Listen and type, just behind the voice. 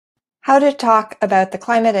How to talk about the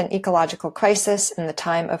climate and ecological crisis in the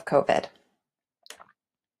time of COVID.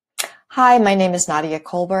 Hi, my name is Nadia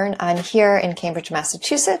Colburn. I'm here in Cambridge,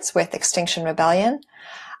 Massachusetts with Extinction Rebellion.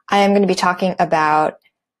 I am going to be talking about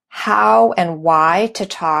how and why to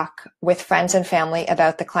talk with friends and family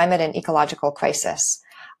about the climate and ecological crisis.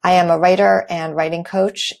 I am a writer and writing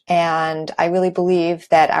coach, and I really believe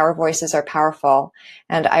that our voices are powerful,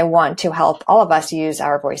 and I want to help all of us use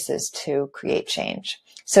our voices to create change.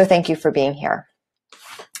 So thank you for being here.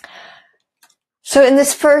 So in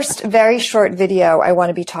this first very short video, I want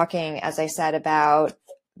to be talking, as I said, about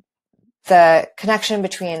the connection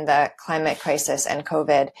between the climate crisis and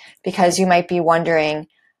COVID, because you might be wondering,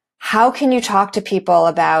 how can you talk to people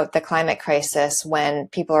about the climate crisis when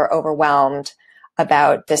people are overwhelmed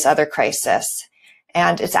about this other crisis?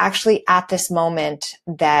 And it's actually at this moment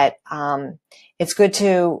that it's good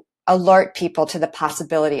to alert people to the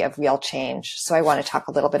possibility of real change. So I want to talk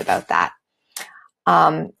a little bit about that.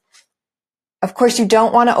 Of course, you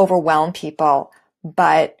don't want to overwhelm people,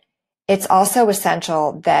 but it's also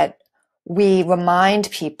essential that we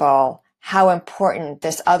remind people how important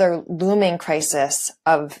this other looming crisis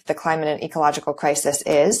of the climate and ecological crisis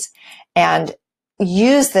is, and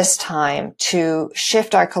use this time to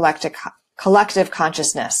shift our collective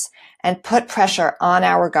consciousness and put pressure on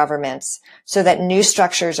our governments so that new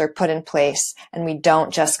structures are put in place and we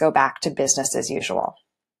don't just go back to business as usual.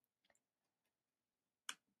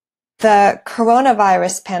 The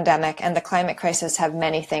coronavirus pandemic and the climate crisis have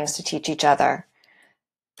many things to teach each other.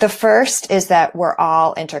 The first is that we're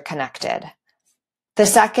all interconnected. The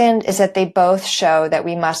second is that they both show that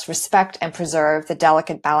we must respect and preserve the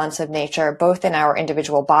delicate balance of nature, both in our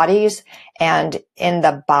individual bodies and in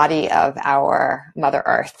the body of our Mother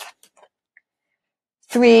Earth.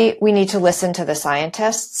 3, we need to listen to the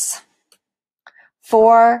scientists.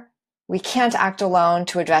 4, we can't act alone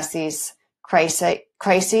to address these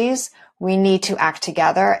crises. We need to act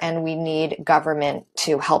together, and we need government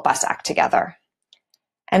to help us act together.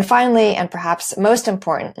 And finally, and perhaps most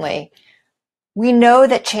importantly, we know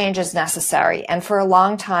that change is necessary. And for a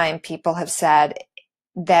long time, people have said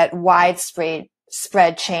that widespread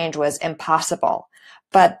change was impossible.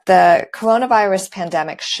 But the coronavirus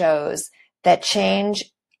pandemic shows that change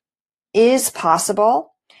is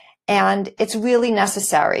possible and it's really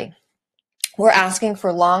necessary. We're asking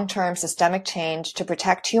for long-term systemic change to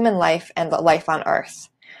protect human life and the life on Earth.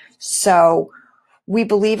 So we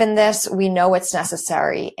believe in this, we know it's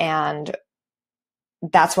necessary, and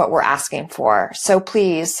that's what we're asking for. So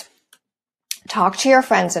please talk to your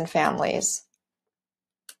friends and families.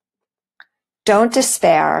 Don't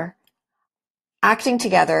despair. Acting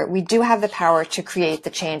together, we do have the power to create the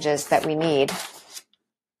changes that we need.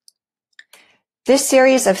 This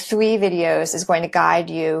series of 3 videos is going to guide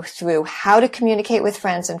you through how to communicate with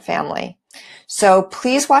friends and family. So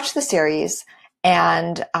please watch the series,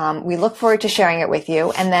 and we look forward to sharing it with you.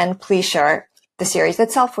 And then please share the series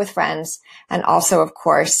itself with friends, and also, of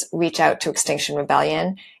course, reach out to Extinction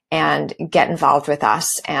Rebellion and get involved with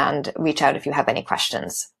us and reach out if you have any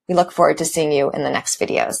questions. We look forward to seeing you in the next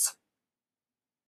videos.